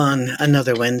On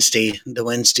another Wednesday, the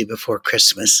Wednesday before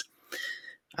Christmas.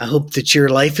 I hope that your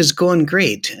life is going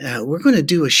great. We're going to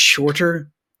do a shorter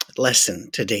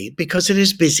lesson today because it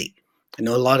is busy. I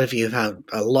know a lot of you have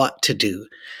a lot to do,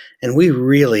 and we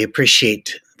really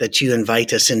appreciate that you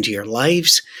invite us into your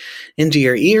lives, into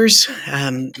your ears,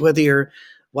 whether you're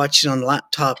watching on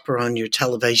laptop or on your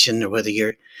television or whether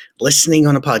you're listening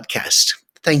on a podcast.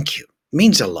 Thank you. It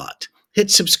means a lot. Hit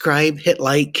subscribe, hit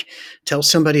like, tell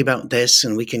somebody about this,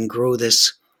 and we can grow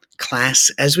this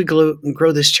class as we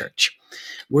grow this church.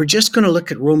 We're just going to look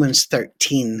at Romans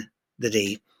 13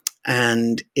 today,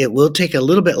 and it will take a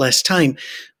little bit less time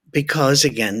because,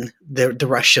 again, the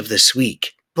rush of this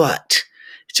week. But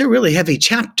it's a really heavy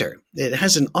chapter. It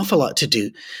has an awful lot to do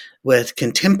with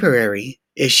contemporary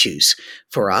issues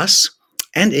for us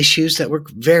and issues that were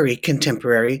very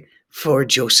contemporary for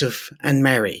Joseph and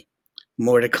Mary.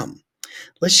 More to come.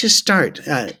 Let's just start.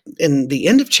 In the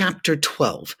end of chapter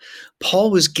 12, Paul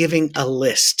was giving a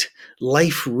list,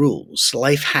 life rules,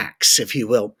 life hacks, if you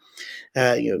will.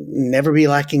 Never be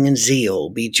lacking in zeal,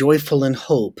 be joyful in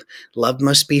hope, love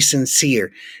must be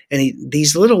sincere. And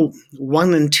these little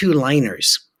 1 and 2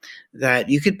 liners that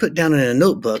you could put down in a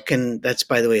notebook, and that's,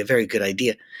 by the way, a very good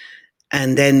idea,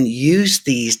 and then use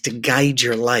these to guide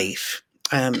your life.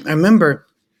 I remember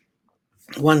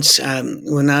once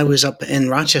when I was up in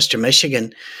Rochester,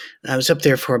 Michigan, I was up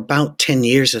there for about 10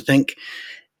 years, I think.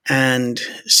 And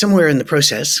somewhere in the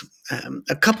process,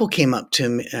 a couple came up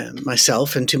to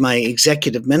myself and to my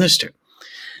executive minister.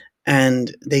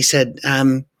 And they said,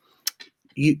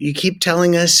 you keep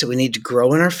telling us that we need to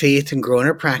grow in our faith and grow in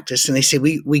our practice. And they say,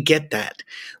 we get that.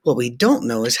 What we don't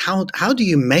know is how do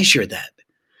you measure that?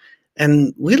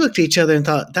 And we looked at each other and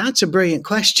thought, that's a brilliant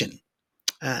question.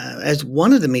 As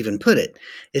one of them even put it,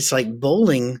 it's like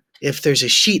bowling. If there's a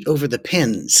sheet over the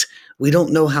pins, we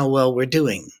don't know how well we're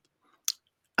doing.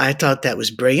 I thought that was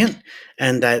brilliant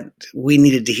and that we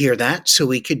needed to hear that so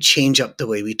we could change up the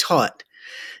way we taught.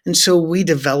 And so we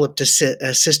developed a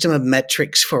system of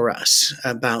metrics for us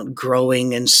about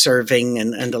growing and serving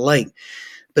and the like.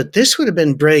 But this would have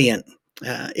been brilliant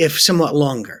if somewhat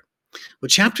longer. Well,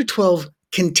 chapter 12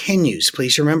 continues.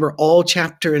 Please remember all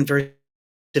chapter and verse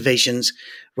divisions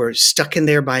were stuck in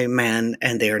there by man,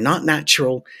 and they are not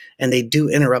natural, and they do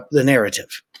interrupt the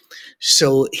narrative.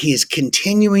 So he is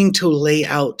continuing to lay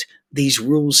out these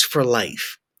rules for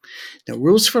life. Now,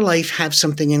 rules for life have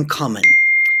something in common.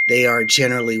 They are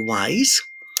generally wise.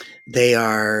 They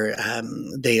are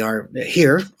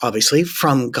here, obviously,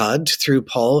 from God through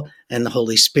Paul and the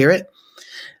Holy Spirit,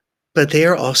 but they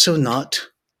are also not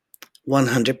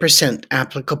 100%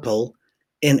 applicable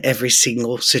in every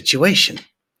single situation.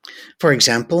 For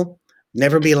example,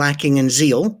 never be lacking in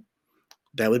zeal.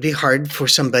 That would be hard for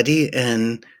somebody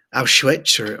in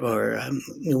Auschwitz or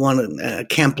a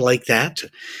camp like that,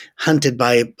 hunted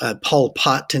by Pol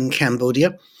Pot in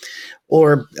Cambodia.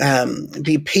 Or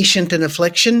be patient in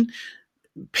affliction.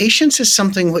 Patience is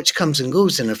something which comes and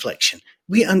goes in affliction.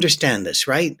 We understand this,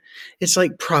 right? It's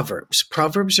like Proverbs.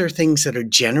 Proverbs are things that are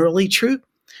generally true,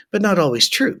 but not always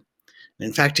true.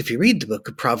 In fact, if you read the book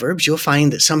of Proverbs, you'll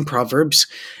find that some Proverbs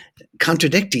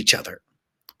contradict each other,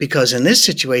 because in this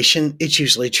situation, it's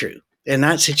usually true. In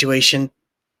that situation,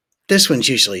 this one's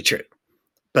usually true,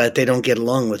 but they don't get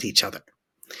along with each other.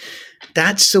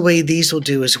 That's the way these will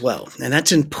do as well. And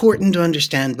that's important to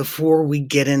understand before we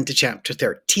get into chapter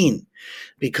 13,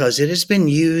 because it has been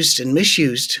used and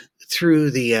misused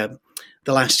through the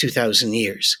last 2,000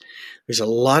 years. There's a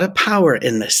lot of power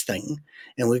in this thing,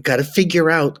 and we've got to figure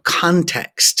out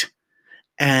context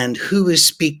and who is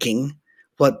speaking,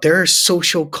 what their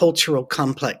social cultural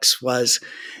complex was,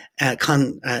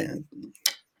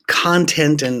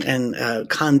 content and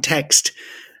context,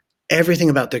 everything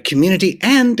about their community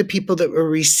and the people that were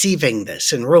receiving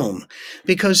this in Rome.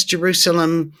 Because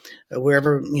Jerusalem,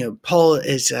 wherever Paul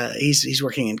is, he's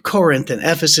working in Corinth and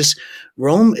Ephesus.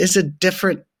 Rome is a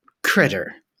different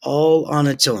critter, all on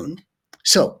its own.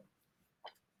 So,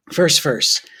 first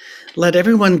verse. Let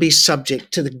everyone be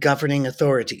subject to the governing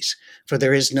authorities, for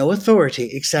there is no authority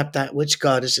except that which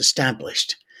God has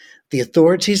established. The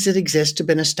authorities that exist have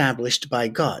been established by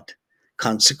God.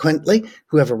 Consequently,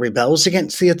 whoever rebels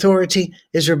against the authority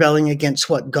is rebelling against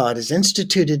what God has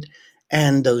instituted,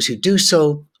 and those who do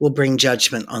so will bring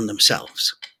judgment on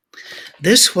themselves.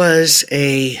 This was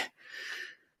this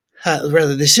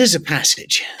is a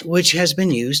passage which has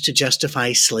been used to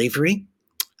justify slavery,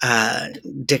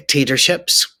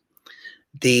 dictatorships,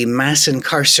 the mass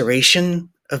incarceration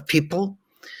of people.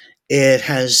 It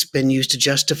has been used to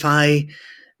justify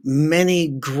many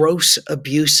gross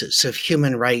abuses of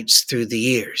human rights through the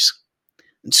years.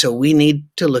 And so we need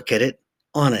to look at it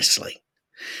honestly.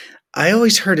 I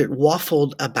always heard it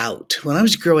waffled about. When I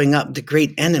was growing up, the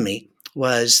great enemy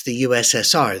was the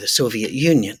USSR, the Soviet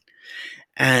Union.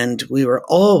 And we were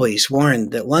always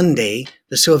warned that one day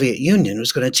the Soviet Union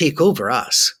was going to take over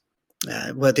us.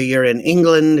 Whether you're in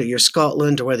England or you're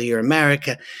Scotland or whether you're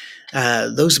America,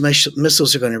 those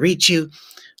missiles are going to reach you.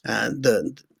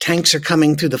 The tanks are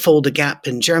coming through the Fulda Gap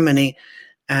in Germany.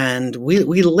 And we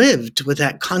lived with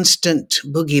that constant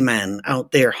boogeyman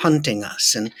out there hunting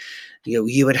us. And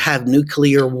you would have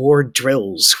nuclear war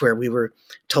drills where we were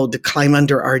told to climb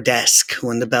under our desk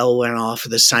when the bell went off,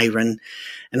 the siren.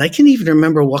 And I can even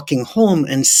remember walking home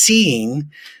and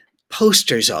seeing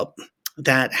posters up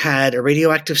that had a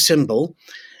radioactive symbol,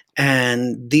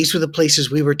 and these were the places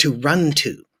we were to run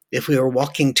to if we were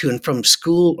walking to and from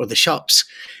school or the shops,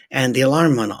 and the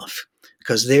alarm went off,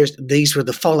 because these were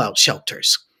the fallout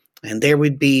shelters. And there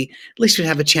would be, at least we'd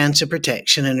have a chance of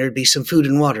protection, and there'd be some food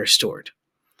and water stored.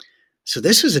 So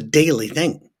this was a daily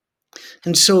thing.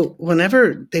 And so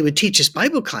whenever they would teach us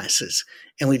Bible classes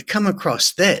and we'd come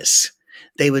across this,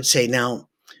 they would say, now,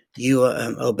 you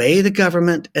obey the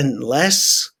government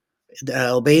unless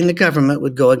obeying the government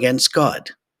would go against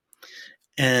God.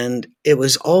 And it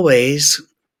was always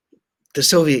the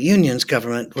Soviet Union's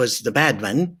government was the bad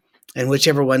one, and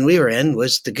whichever one we were in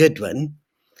was the good one.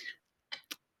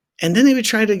 And then they would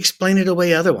try to explain it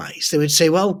away otherwise. They would say,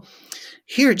 well,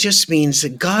 here it just means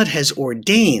that God has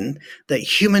ordained that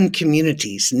human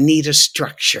communities need a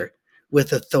structure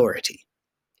with authority.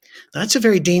 That's a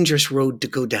very dangerous road to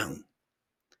go down.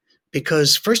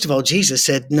 Because, first of all, Jesus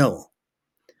said no.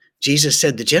 Jesus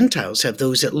said the Gentiles have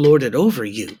those that lord it over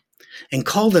you and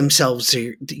call themselves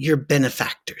your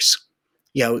benefactors.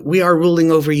 Yeah, we are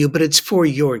ruling over you, but it's for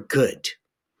your good.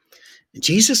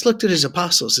 Jesus looked at his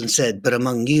apostles and said, but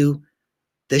among you,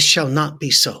 this shall not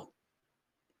be so.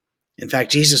 In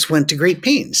fact, Jesus went to great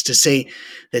pains to say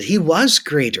that he was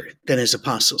greater than his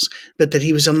apostles, but that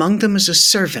he was among them as a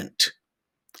servant.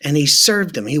 And he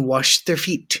served them. He washed their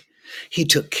feet. He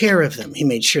took care of them. He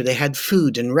made sure they had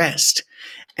food and rest.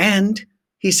 And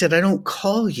he said, I don't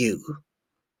call you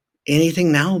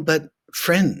anything now but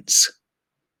friends.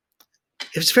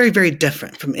 It was very, very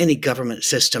different from any government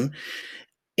system,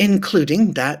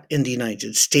 including that in the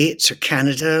United States or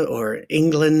Canada or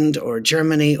England or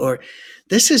Germany. Or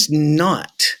this is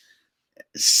not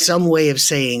some way of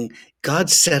saying God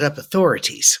set up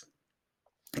authorities,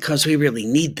 because we really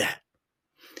need that.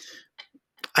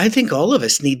 I think all of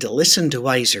us need to listen to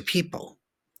wiser people.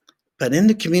 But in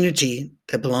the community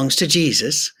that belongs to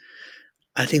Jesus,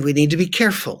 I think we need to be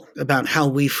careful about how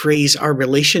we phrase our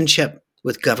relationship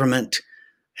with government.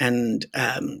 And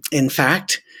in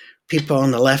fact, people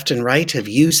on the left and right have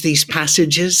used these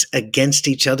passages against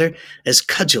each other as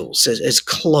cudgels, as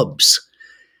clubs.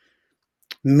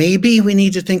 Maybe we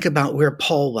need to think about where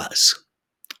Paul was.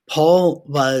 Paul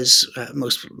was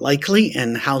most likely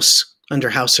under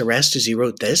house arrest as he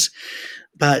wrote this,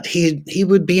 but he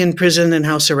would be in prison and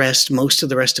house arrest most of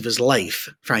the rest of his life,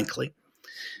 frankly.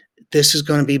 This is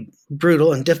going to be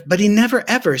brutal, but he never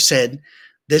ever said,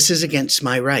 this is against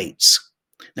my rights.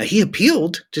 Now, he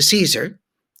appealed to Caesar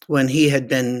when he had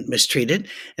been mistreated,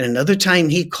 and another time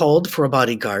he called for a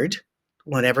bodyguard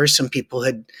whenever some people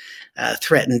had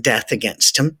threatened death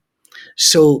against him.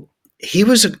 So he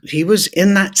was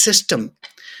in that system,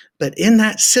 but in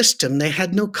that system, they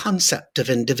had no concept of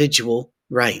individual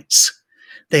rights.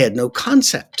 They had no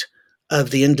concept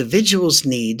of the individual's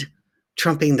need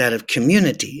trumping that of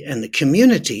community, and the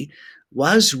community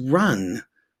was run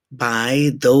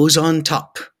by those on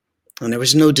top, and there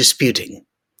was no disputing.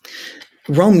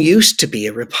 Rome used to be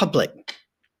a republic,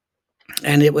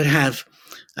 and it would have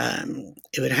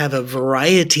a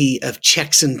variety of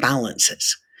checks and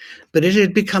balances, but it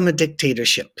had become a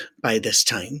dictatorship by this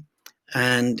time.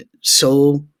 And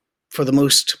so for the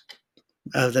most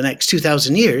of the next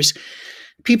 2,000 years,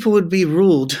 people would be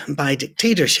ruled by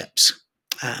dictatorships.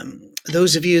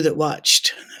 Those of you that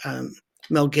watched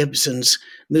Mel Gibson's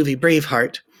movie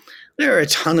Braveheart, there are a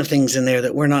ton of things in there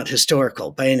that were not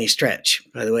historical by any stretch,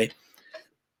 by the way.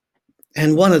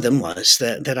 And one of them was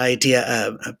that idea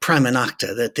of prima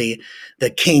nocta, that the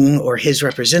king or his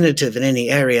representative in any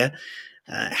area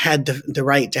had the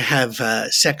right to have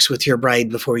sex with your bride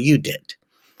before you did.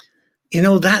 You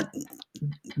know, that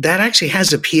actually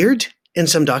has appeared in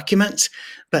some documents,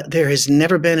 but there has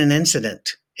never been an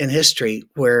incident in history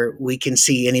where we can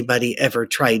see anybody ever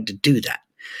tried to do that.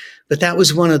 But that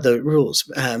was one of the rules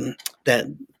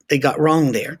that they got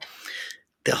wrong there.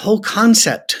 The whole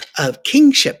concept of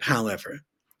kingship, however,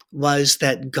 was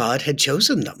that God had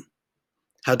chosen them.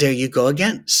 How dare you go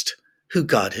against who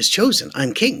God has chosen?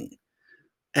 I'm king.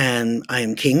 and I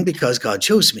am king because God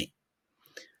chose me.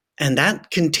 And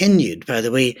that continued, by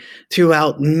the way,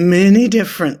 throughout many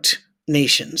different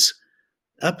nations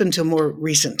up until more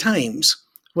recent times,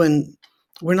 when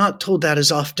we're not told that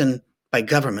as often by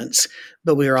governments,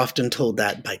 but we are often told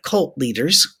that by cult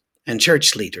leaders and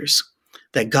church leaders,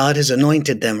 that God has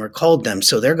anointed them or called them,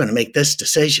 so they're going to make this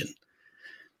decision.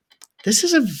 This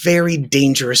is a very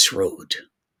dangerous road.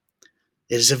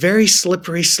 It is a very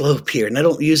slippery slope here, and I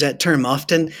don't use that term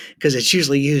often because it's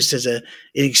usually used as an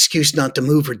excuse not to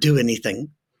move or do anything.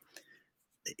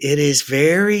 It is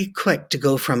very quick to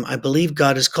go from, I believe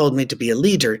God has called me to be a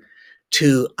leader,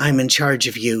 to I'm in charge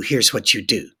of you, here's what you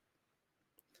do.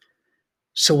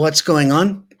 So what's going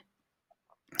on?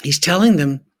 He's telling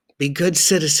them, be good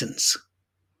citizens.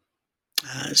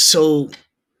 And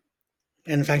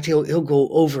in fact, he'll go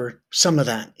over some of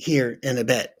that here in a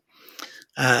bit.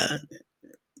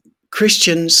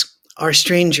 Christians are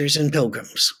strangers and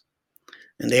pilgrims,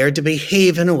 and they are to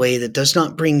behave in a way that does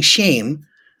not bring shame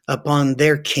upon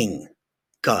their king,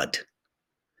 God.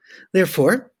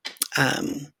 Therefore,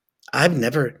 I've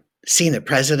never seen a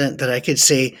president that I could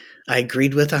say I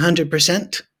agreed with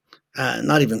 100%,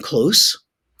 not even close.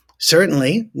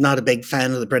 Certainly not a big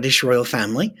fan of the British royal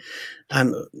family.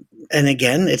 And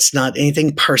again, it's not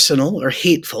anything personal or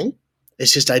hateful.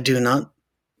 It's just I do not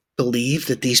believe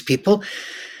that these people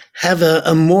have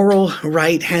a moral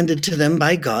right handed to them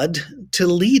by God to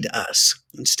lead us.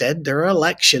 Instead, there are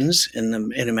elections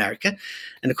in America,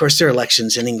 and of course there are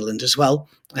elections in England as well,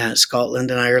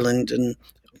 Scotland and Ireland, and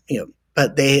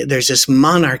but there's this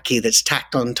monarchy that's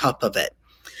tacked on top of it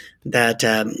that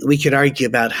we could argue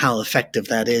about how effective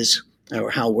that is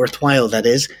or how worthwhile that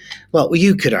is. Well,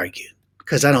 you could argue,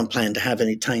 because I don't plan to have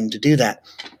any time to do that.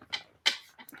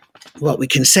 What we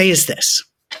can say is this.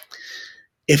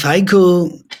 If I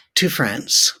go to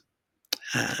France,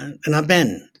 and I've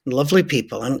been, lovely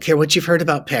people, I don't care what you've heard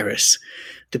about Paris,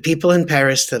 the people in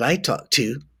Paris that I talked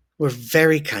to were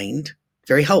very kind,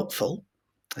 very helpful.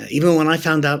 Even when I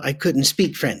found out I couldn't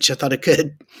speak French, I thought I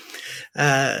could,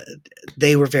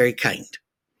 they were very kind.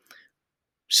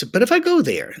 So, but if I go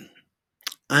there,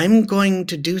 I'm going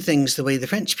to do things the way the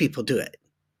French people do it.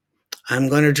 I'm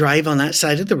going to drive on that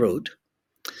side of the road.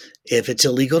 If it's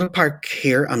illegal to park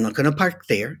here, I'm not going to park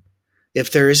there.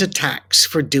 If there is a tax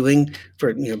for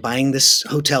buying this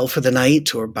hotel for the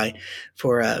night, or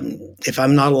if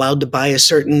I'm not allowed to buy a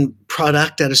certain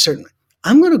product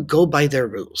I'm going to go by their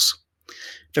rules.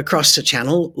 If I cross the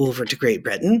channel over to Great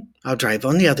Britain, I'll drive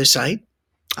on the other side.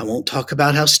 I won't talk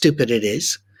about how stupid it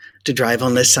is to drive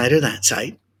on this side or that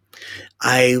side.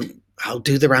 I'll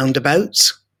do the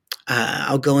roundabouts.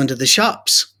 I'll go into the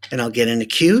shops and I'll get in a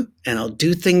queue and I'll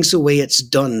do things the way it's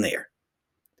done there.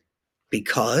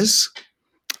 Because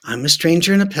I'm a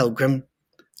stranger and a pilgrim,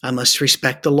 I must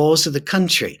respect the laws of the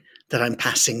country that I'm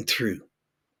passing through.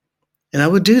 And I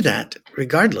would do that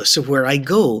regardless of where I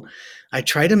go. I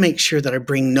try to make sure that I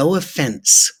bring no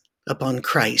offense upon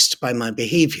Christ by my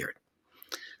behavior.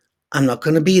 I'm not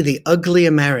going to be the ugly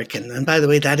American. And by the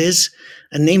way, that is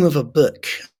a name of a book,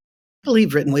 I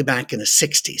believe written way back in the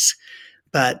 60s.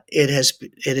 But it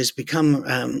has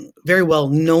become very well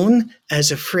known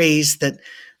as a phrase that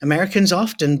Americans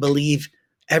often believe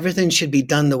everything should be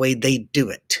done the way they do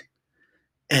it.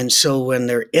 And so when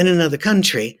they're in another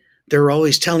country, they're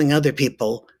always telling other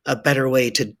people a better way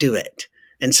to do it,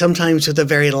 and sometimes with a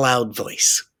very loud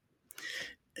voice.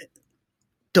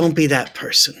 Don't be that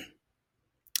person.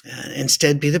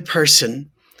 Instead, be the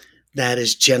person that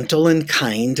is gentle and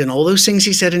kind and all those things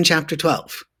he said in chapter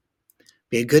 12.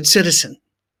 Be a good citizen.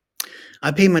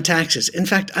 I pay my taxes. In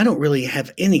fact, I don't really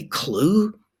have any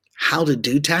clue how to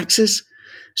do taxes.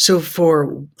 So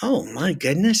for, oh my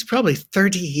goodness, probably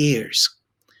 30 years,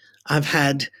 I've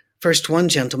had first one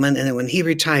gentleman, and then when he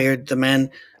retired, the man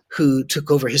who took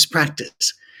over his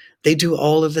practice. They do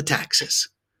all of the taxes,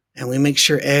 and we make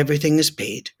sure everything is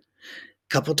paid. A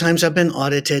couple times I've been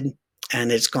audited,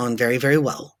 and it's gone very, very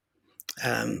well.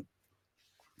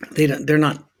 They're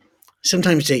not.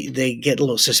 Sometimes they get a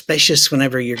little suspicious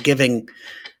whenever you're giving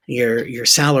your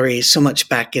salary so much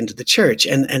back into the church,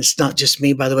 and it's not just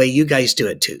me, by the way. You guys do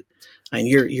it too, and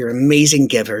you're amazing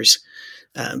givers.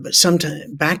 But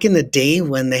sometime back in the day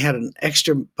when they had an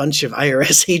extra bunch of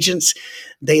IRS agents,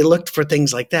 they looked for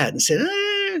things like that and said,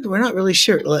 we're not really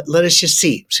sure. Let us just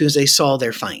see. As soon as they saw,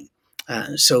 they're fine.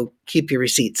 So keep your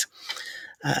receipts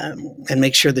and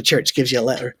make sure the church gives you a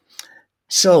letter.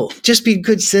 So just be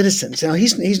good citizens. Now,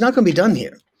 he's not going to be done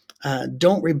here.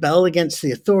 Don't rebel against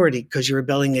the authority, because you're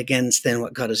rebelling against then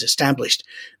what God has established.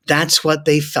 That's what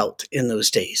they felt in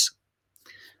those days.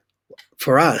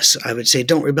 For us, I would say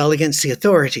don't rebel against the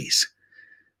authorities.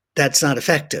 That's not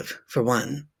effective, for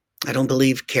one. I don't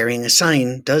believe carrying a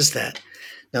sign does that.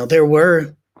 Now,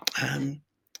 um,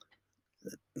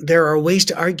 there are ways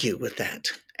to argue with that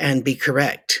and be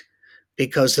correct,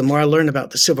 because the more I learn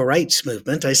about the civil rights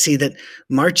movement, I see that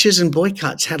marches and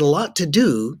boycotts had a lot to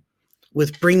do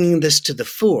with bringing this to the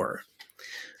fore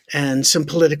and some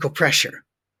political pressure.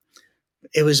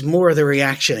 It was more the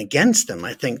reaction against them,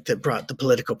 I think, that brought the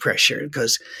political pressure,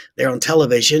 because they're on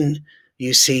television.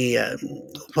 You see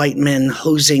white men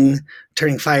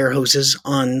turning fire hoses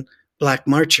on black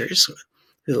marchers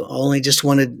who only just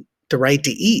wanted the right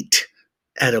to eat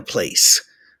at a place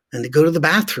and to go to the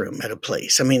bathroom at a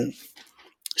place. I mean,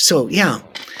 so yeah,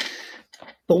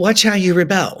 but watch how you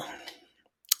rebel.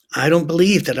 I don't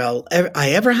believe that I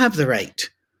ever have the right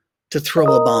to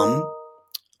throw a bomb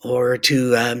or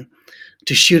to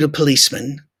shoot a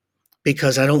policeman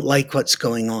because I don't like what's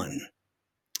going on.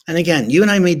 And again, you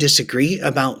and I may disagree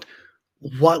about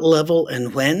what level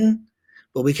and when,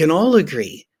 but we can all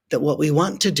agree that what we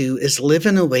want to do is live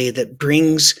in a way that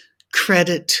brings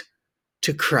credit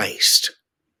to Christ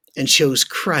and shows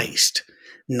Christ,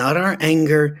 not our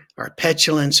anger, our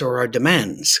petulance, or our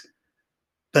demands,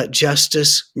 but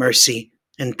justice, mercy,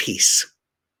 and peace.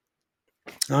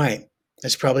 All right,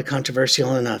 that's probably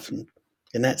controversial enough, and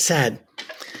that's sad.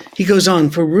 He goes on,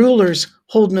 for rulers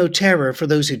hold no terror for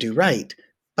those who do right,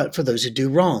 but for those who do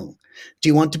wrong. Do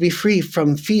you want to be free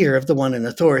from fear of the one in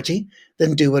authority?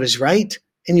 Then do what is right,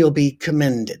 and you'll be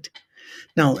commended.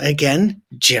 Now, again,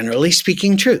 generally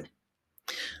speaking, true.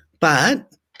 But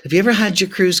have you ever had your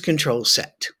cruise control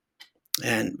set?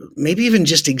 And maybe even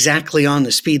just exactly on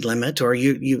the speed limit, or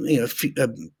you a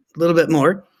little bit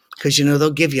more, because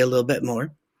they'll give you a little bit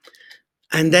more.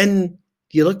 And then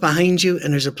you look behind you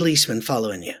and there's a policeman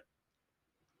following you.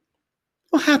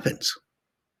 What happens?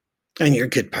 And you're a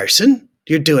good person,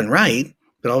 you're doing right,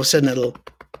 but all of a sudden it'll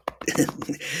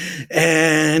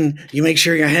and you make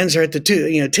sure your hands are at the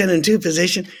 10 and 2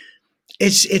 position.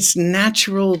 It's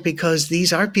natural, because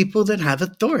these are people that have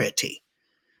authority.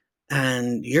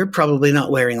 And you're probably not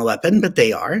wearing a weapon, but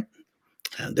they are.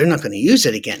 They're not going to use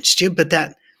it against you, but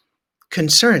that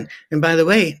concern. And by the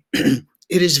way, it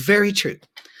is very true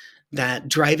that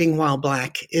driving while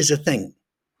black is a thing.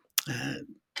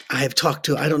 I have talked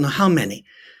to, I don't know how many,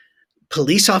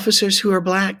 police officers who are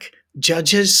black,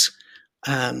 judges,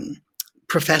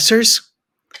 professors,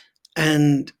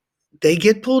 and they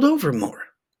get pulled over more.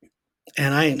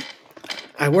 And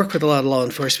I work with a lot of law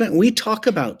enforcement, and we talk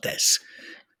about this.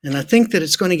 And I think that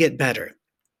it's going to get better.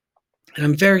 And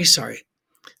I'm very sorry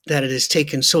that it has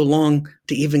taken so long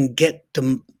to even get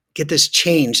this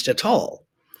changed at all.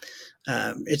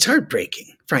 It's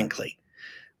heartbreaking, frankly.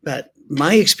 But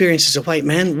my experience as a white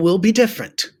man will be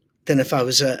different than if I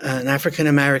was an African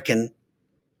American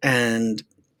and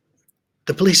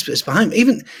the police is behind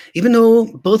me, even though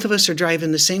both of us are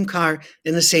driving the same car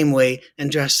in the same way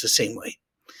and dressed the same way.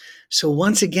 So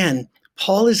once again,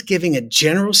 Paul is giving a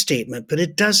general statement, but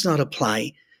it does not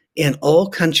apply in all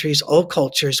countries, all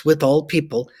cultures, with all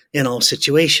people, in all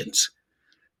situations.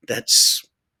 That's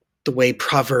the way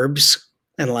Proverbs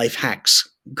and life hacks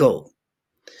go.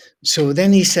 So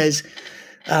then he says,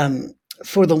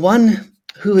 for the one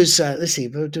who is,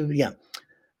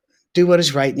 do what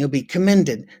is right and you'll be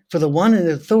commended. For the one in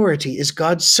authority is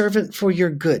God's servant for your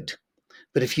good.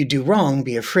 But if you do wrong,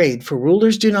 be afraid, for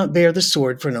rulers do not bear the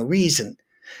sword for no reason.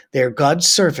 They are God's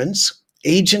servants,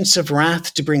 agents of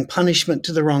wrath to bring punishment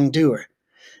to the wrongdoer.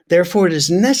 Therefore, it is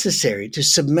necessary to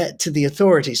submit to the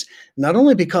authorities, not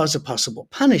only because of possible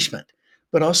punishment,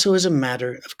 but also as a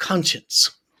matter of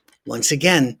conscience. Once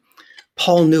again,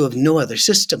 Paul knew of no other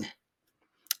system.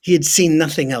 He had seen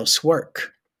nothing else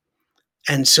work.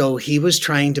 And so he was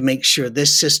trying to make sure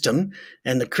this system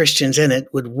and the Christians in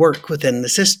it would work within the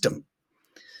system.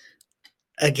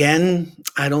 Again,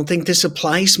 I don't think this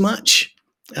applies much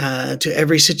to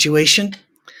every situation.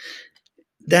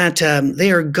 That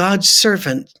they are God's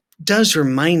servant does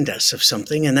remind us of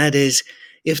something, and that is,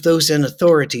 if those in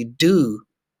authority do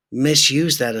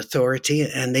misuse that authority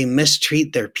and they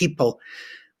mistreat their people,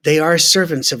 they are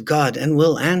servants of God and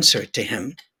will answer to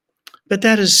him. But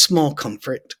that is small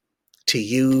comfort to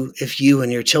you if you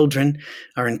and your children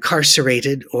are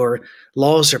incarcerated or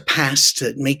laws are passed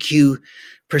that make you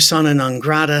persona non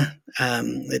grata,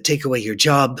 that take away your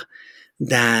job,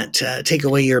 that take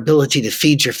away your ability to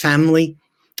feed your family,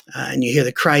 and you hear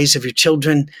the cries of your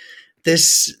children.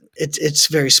 It's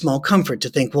very small comfort to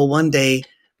think, well, one day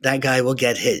that guy will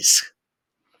get his.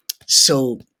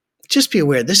 So just be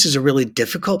aware, this is a really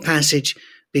difficult passage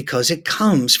because it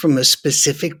comes from a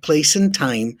specific place and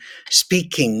time,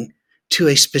 speaking to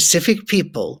a specific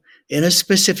people in a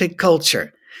specific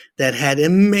culture that had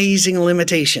amazing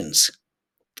limitations.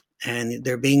 And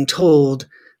they're being told,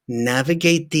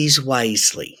 navigate these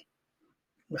wisely.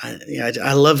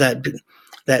 I love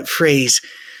that phrase,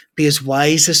 be as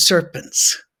wise as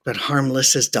serpents, but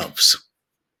harmless as doves.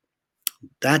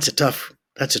 That's a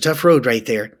tough road right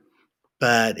there,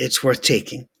 but it's worth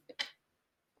taking.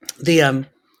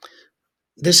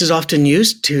 This is often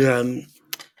used to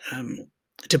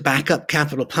back up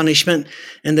capital punishment,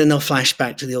 and then they'll flash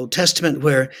back to the Old Testament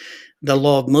where the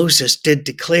law of Moses did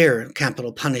declare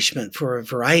capital punishment for a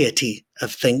variety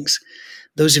of things.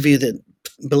 Those of you that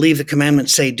believe the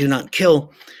commandments say do not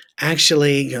kill,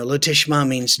 actually, lo tishma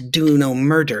means do no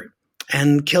murder.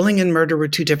 And killing and murder were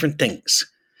two different things.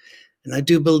 And I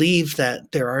do believe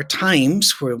that there are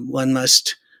times where one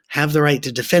must have the right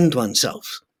to defend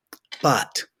oneself.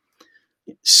 But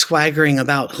swaggering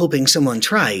about hoping someone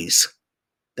tries,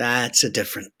 that's a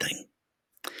different thing.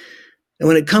 And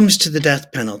when it comes to the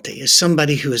death penalty, as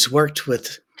somebody who has worked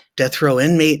with death row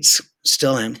inmates,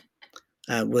 still am,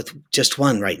 with just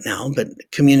one right now, but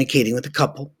communicating with a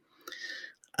couple,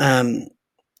 and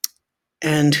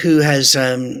who has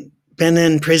been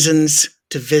in prisons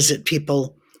to visit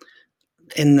people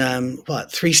in, 4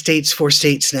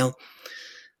 states now,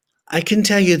 I can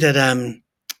tell you that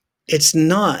it's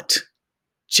not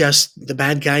just the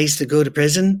bad guys that go to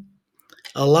prison.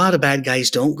 A lot of bad guys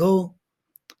don't go.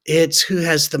 It's who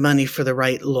has the money for the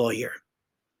right lawyer.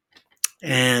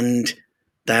 And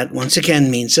that, once again,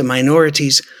 means the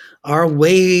minorities are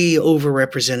way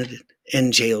overrepresented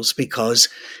in jails because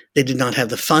they did not have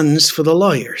the funds for the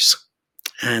lawyers.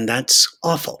 And that's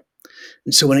awful.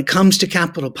 And so when it comes to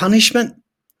capital punishment,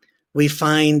 we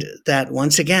find that,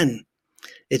 once again,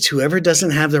 it's whoever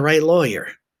doesn't have the right lawyer.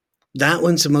 That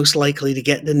one's the most likely to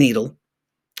get the needle.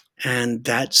 And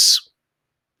that's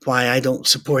why I don't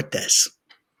support this.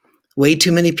 Way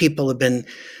too many people have been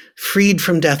freed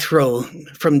from death row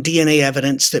from DNA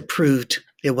evidence that proved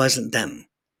it wasn't them.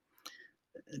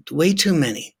 Way too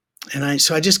many. And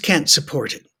so I just can't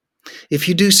support it. If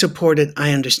you do support it,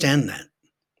 I understand that.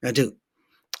 I do.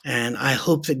 And I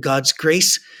hope that God's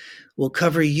grace will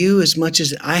cover you as much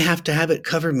as I have to have it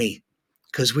cover me,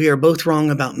 because we are both wrong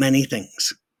about many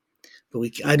things. But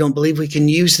I don't believe we can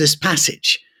use this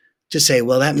passage to say,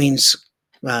 well, that means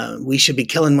we should be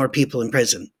killing more people in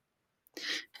prison.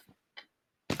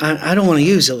 I don't want to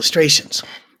use illustrations.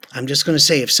 I'm just going to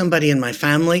say, if somebody in my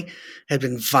family had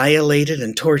been violated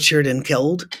and tortured and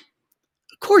killed,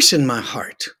 of course in my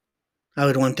heart, I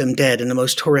would want them dead in the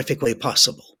most horrific way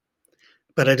possible.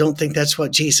 But I don't think that's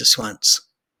what Jesus wants.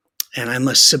 And I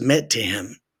must submit to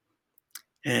him.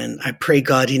 And I pray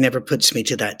God he never puts me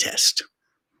to that test.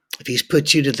 If he's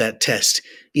put you to that test,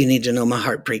 you need to know my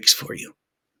heart breaks for you.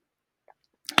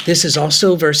 This is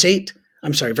also verse 6.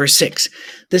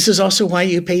 This is also why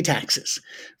you pay taxes.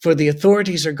 For the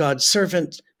authorities are God's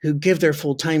servants who give their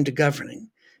full time to governing.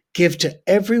 Give to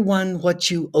everyone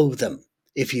what you owe them.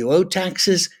 If you owe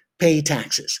taxes, pay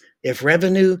taxes. If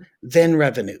revenue, then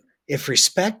revenue. If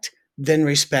respect, then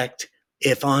respect.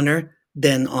 If honor,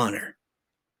 then honor.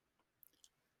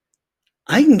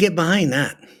 I can get behind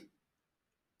that.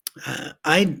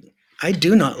 I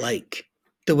do not like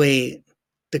the way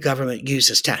the government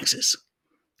uses taxes.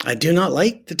 I do not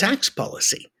like the tax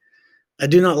policy. I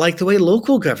do not like the way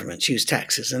local governments use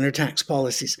taxes and their tax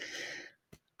policies.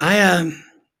 I'm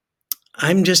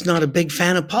just not a big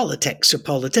fan of politics or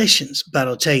politicians, but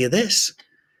I'll tell you this.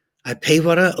 I pay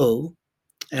what I owe,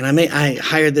 and I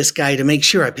hired this guy to make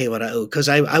sure I pay what I owe, because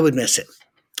I would miss it.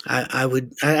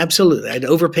 Absolutely. I'd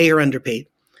overpay or underpay.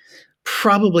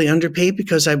 Probably underpaid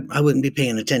because I wouldn't be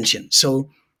paying attention. So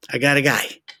I got a guy.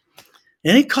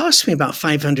 And it costs me about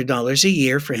 $500 a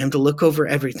year for him to look over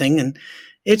everything, and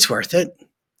it's worth it.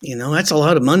 That's a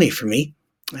lot of money for me.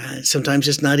 Sometimes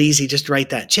it's not easy just to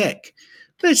write that check,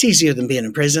 but it's easier than being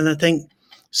in prison, I think.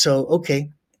 So,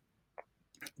 okay.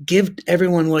 Give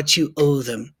everyone what you owe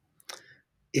them.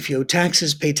 If you owe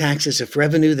taxes, pay taxes. If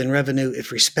revenue, then revenue.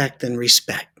 If respect, then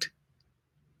respect.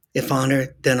 If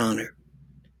honor, then honor.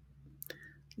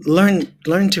 Learn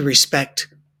to respect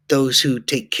those who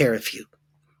take care of you.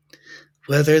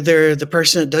 Whether they're the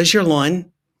person that does your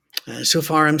lawn, so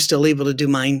far I'm still able to do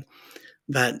mine,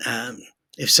 but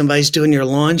if somebody's doing your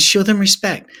lawn, show them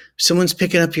respect. If someone's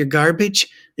picking up your garbage,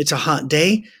 it's a hot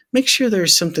day, make sure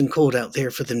there's something cold out there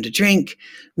for them to drink.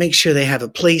 Make sure they have a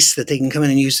place that they can come in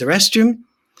and use the restroom.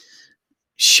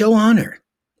 Show honor.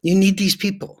 You need these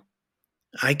people.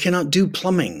 I cannot do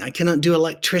plumbing. I cannot do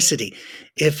electricity.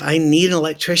 If I need an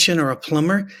electrician or a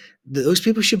plumber, those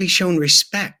people should be shown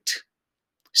respect.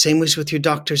 Same was with your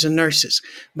doctors and nurses.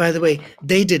 By the way,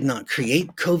 they did not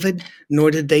create COVID,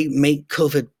 nor did they make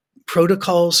COVID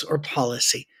protocols, or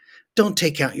policy. Don't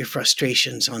take out your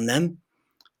frustrations on them.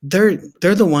 They're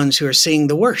the ones who are seeing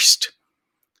the worst.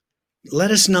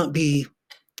 Let us not be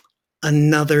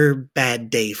another bad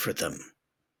day for them.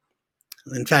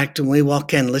 In fact, when we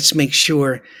walk in, let's make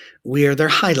sure we are their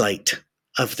highlight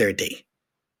of their day.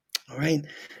 All right?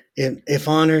 If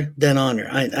honor, then honor.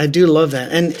 I do love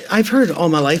that. And I've heard all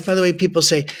my life, by the way, people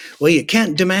say, well, you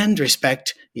can't demand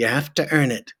respect. You have to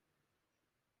earn it.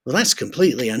 Well, that's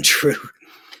completely untrue.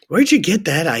 Where'd you get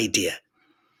that idea?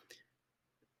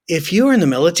 If you're in the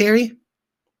military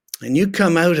and you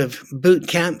come out of boot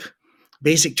camp,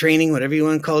 basic training, whatever you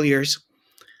want to call yours,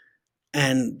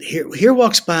 and here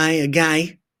walks by a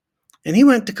guy, and he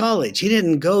went to college. He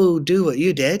didn't go do what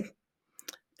you did,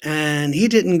 and he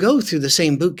didn't go through the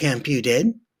same boot camp you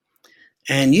did,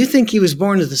 and you think he was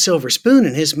born with a silver spoon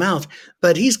in his mouth,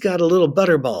 but he's got a little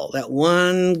butterball, that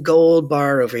one gold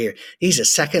bar over here. He's a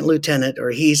second lieutenant, or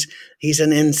he's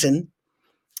an ensign.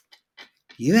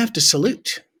 You have to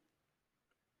salute.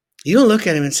 You don't look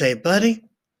at him and say, buddy,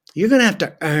 you're going to have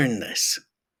to earn this.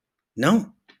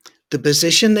 No, the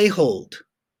position they hold,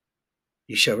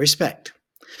 you show respect.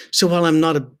 So while I'm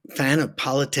not a fan of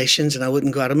politicians and I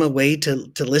wouldn't go out of my way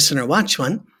to listen or watch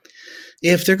one,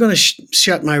 if they're going to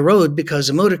shut my road because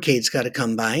a motorcade's got to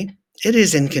come by, it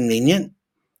is inconvenient,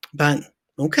 but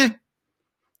okay.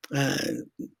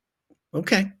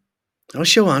 Okay. I'll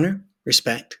show honor,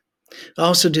 respect. I'll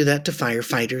also do that to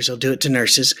firefighters. I'll do it to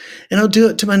nurses, and I'll do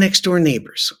it to my next door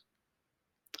neighbors.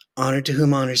 Honor to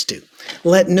whom honor's due.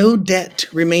 Let no debt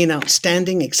remain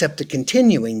outstanding except a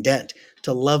continuing debt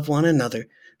to love one another.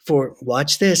 For,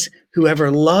 watch this, whoever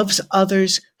loves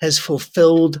others has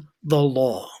fulfilled the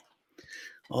law.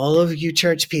 All of you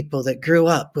church people that grew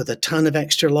up with a ton of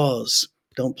extra laws.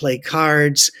 Don't play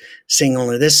cards, sing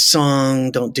only this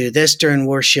song, don't do this during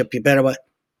worship, you better what?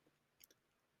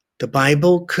 The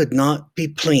Bible could not be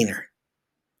plainer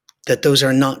that those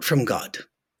are not from God.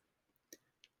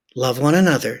 Love one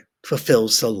another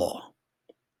fulfills the law.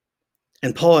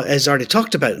 And Paul has already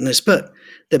talked about in this book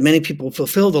that many people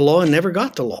fulfill the law and never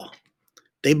got the law.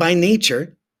 They by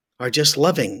nature are just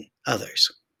loving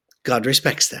others. God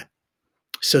respects that.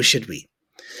 So should we.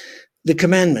 The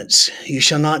commandments: you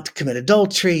shall not commit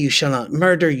adultery, you shall not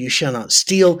murder, you shall not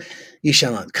steal, you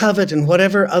shall not covet, and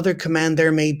whatever other command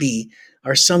there may be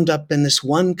are summed up in this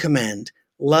one command: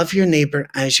 love your neighbor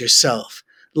as yourself.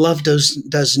 Love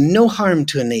does no harm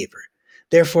to a neighbor.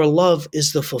 Therefore, love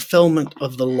is the fulfillment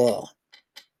of the law.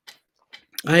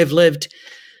 I have lived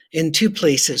in two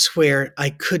places where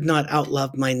I could not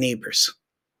outlove my neighbors.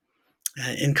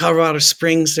 In Colorado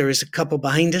Springs, there was a couple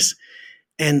behind us,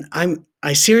 and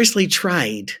I seriously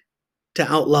tried to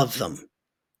outlove them.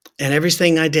 And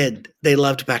everything I did, they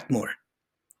loved back more.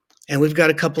 And we've got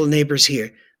a couple of neighbors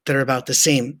here that are about the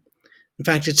same. In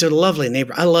fact, it's a lovely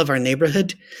neighbor. I love our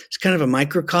neighborhood. It's kind of a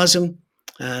microcosm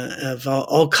of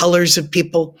all colors of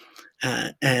people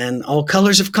and all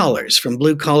colors of collars, from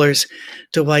blue collars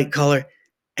to white collar.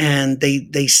 And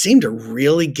they seem to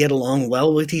really get along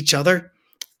well with each other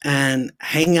and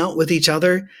hang out with each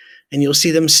other. And you'll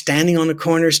see them standing on the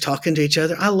corners talking to each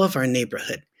other. I love our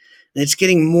neighborhood. And it's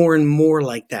getting more and more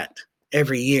like that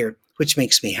every year, which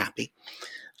makes me happy.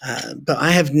 But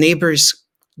I have neighbors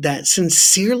that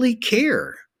sincerely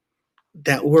care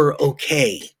that we're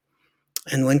okay.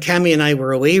 And when Cammie and I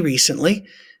were away recently,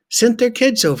 sent their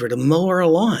kids over to mow our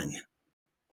lawn.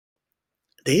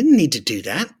 They didn't need to do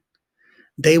that.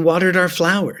 They watered our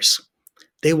flowers.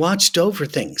 They watched over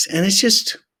things. And it's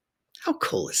just, how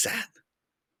cool is that?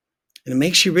 And it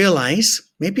makes you realize,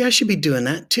 maybe I should be doing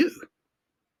that too.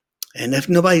 And if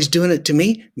nobody's doing it to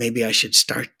me, maybe I should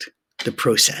start the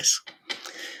process.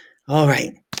 All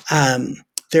right.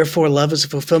 Therefore, love is a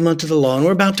fulfillment of the law. And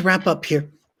we're about to wrap up here.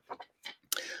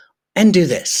 And do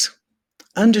this.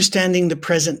 Understanding the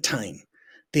present time.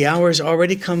 The hour has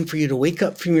already come for you to wake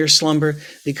up from your slumber,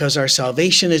 because our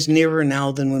salvation is nearer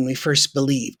now than when we first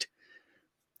believed.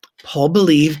 Paul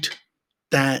believed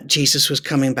that Jesus was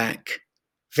coming back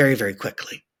very, very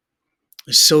quickly.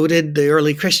 So did the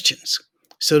early Christians.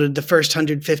 So did the first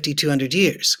 150, 200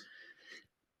 years.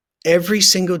 Every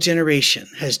single generation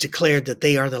has declared that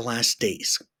they are the last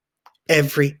days.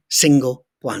 Every single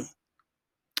one.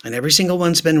 And every single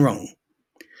one's been wrong.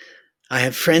 I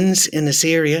have friends in this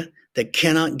area that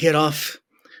cannot get off,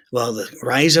 well, the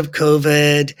rise of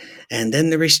COVID, and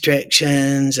then the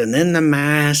restrictions, and then the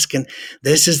mask, and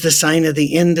this is the sign of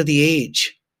the end of the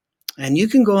age. And you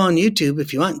can go on YouTube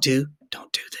if you want to.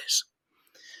 Don't do this.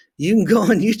 You can go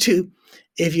on YouTube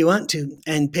if you want to,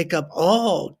 and pick up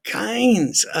all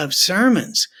kinds of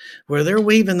sermons where they're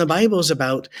waving the Bibles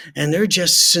about and they're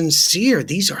just sincere.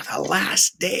 These are the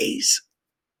last days.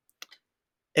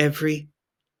 Every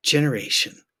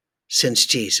generation since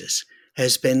Jesus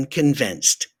has been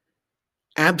convinced,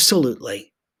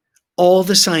 absolutely, all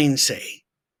the signs say,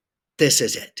 this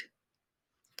is it.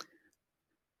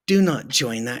 Do not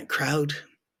join that crowd.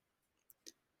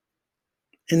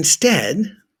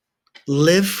 Instead,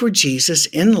 live for Jesus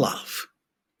in love.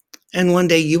 And one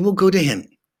day you will go to him.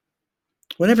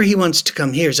 Whenever he wants to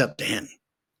come here is up to him.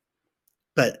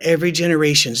 But every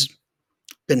generation's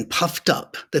been puffed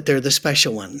up that they're the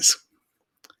special ones.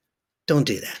 Don't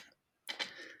do that.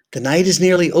 The night is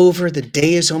nearly over. The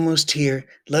day is almost here.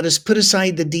 Let us put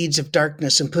aside the deeds of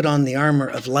darkness and put on the armor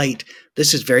of light.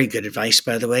 This is very good advice,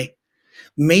 by the way.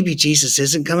 Maybe Jesus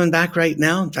isn't coming back right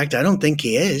now. In fact, I don't think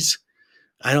he is.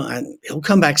 He'll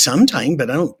come back sometime,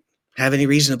 but I don't have any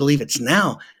reason to believe it's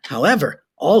now. However,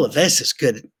 all of this is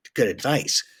good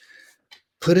advice.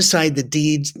 Put aside the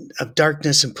deeds of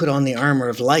darkness and put on the armor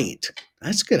of light.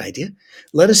 That's a good idea.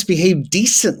 Let us behave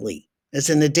decently as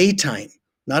in the daytime,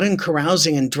 not in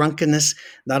carousing and drunkenness,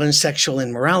 not in sexual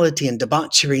immorality and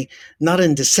debauchery, not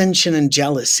in dissension and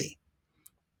jealousy.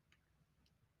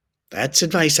 That's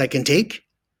advice I can take.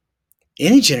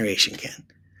 Any generation can.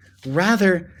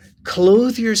 Rather,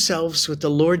 clothe yourselves with the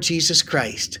Lord Jesus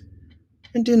Christ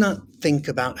and do not think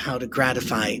about how to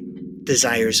gratify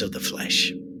desires of the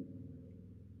flesh.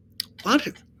 What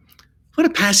a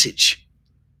passage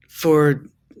for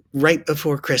right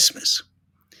before Christmas.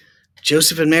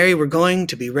 Joseph and Mary were going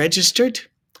to be registered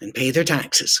and pay their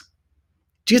taxes.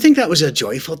 Do you think that was a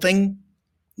joyful thing?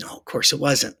 No, of course it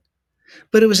wasn't.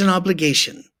 But it was an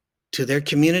obligation to their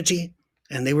community,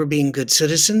 and they were being good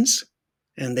citizens,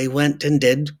 and they went and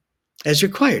did as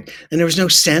required. And there was no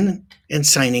sin in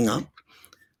signing up,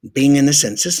 being in the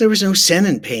census. There was no sin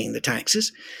in paying the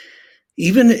taxes.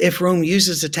 Even if Rome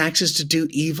uses the taxes to do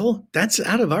evil, that's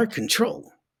out of our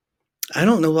control. I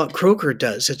don't know what Kroger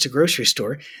does. It's a grocery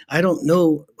store. I don't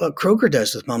know what Kroger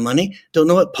does with my money. Don't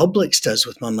know what Publix does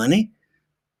with my money.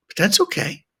 But that's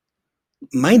okay.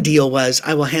 My deal was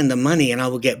I will hand them money and I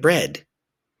will get bread.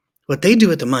 What they do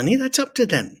with the money, that's up to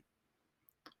them.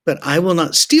 But I will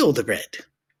not steal the bread.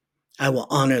 I will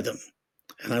honor them.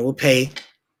 And I will pay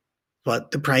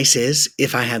what the price is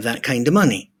if I have that kind of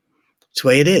money. It's the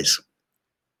way it is.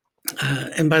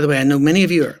 And by the way, I know many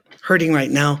of you are hurting right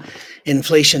now.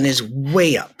 Inflation is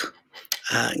way up.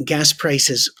 Gas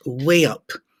prices way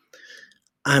up.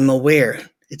 I'm aware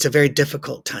it's a very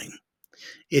difficult time.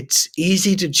 It's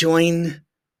easy to join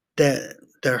the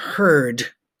herd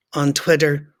on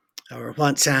Twitter or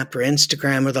WhatsApp or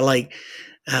Instagram or the like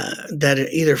that are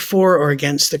either for or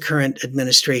against the current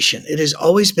administration. It has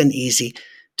always been easy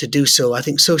to do so. I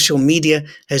think social media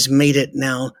has made it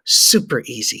now super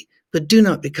easy. But do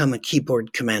not become a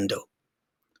keyboard commando.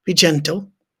 Be gentle,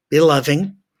 be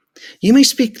loving. You may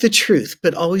speak the truth,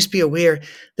 but always be aware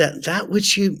that that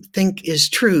which you think is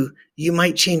true, you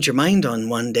might change your mind on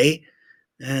one day.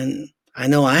 And I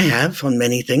know I have on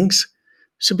many things.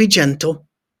 So be gentle.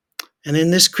 And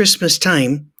in this Christmas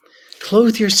time,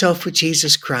 clothe yourself with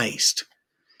Jesus Christ.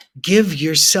 Give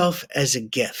yourself as a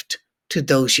gift to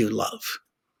those you love.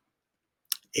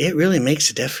 It really makes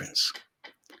a difference.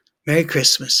 Merry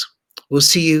Christmas. We'll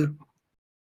see you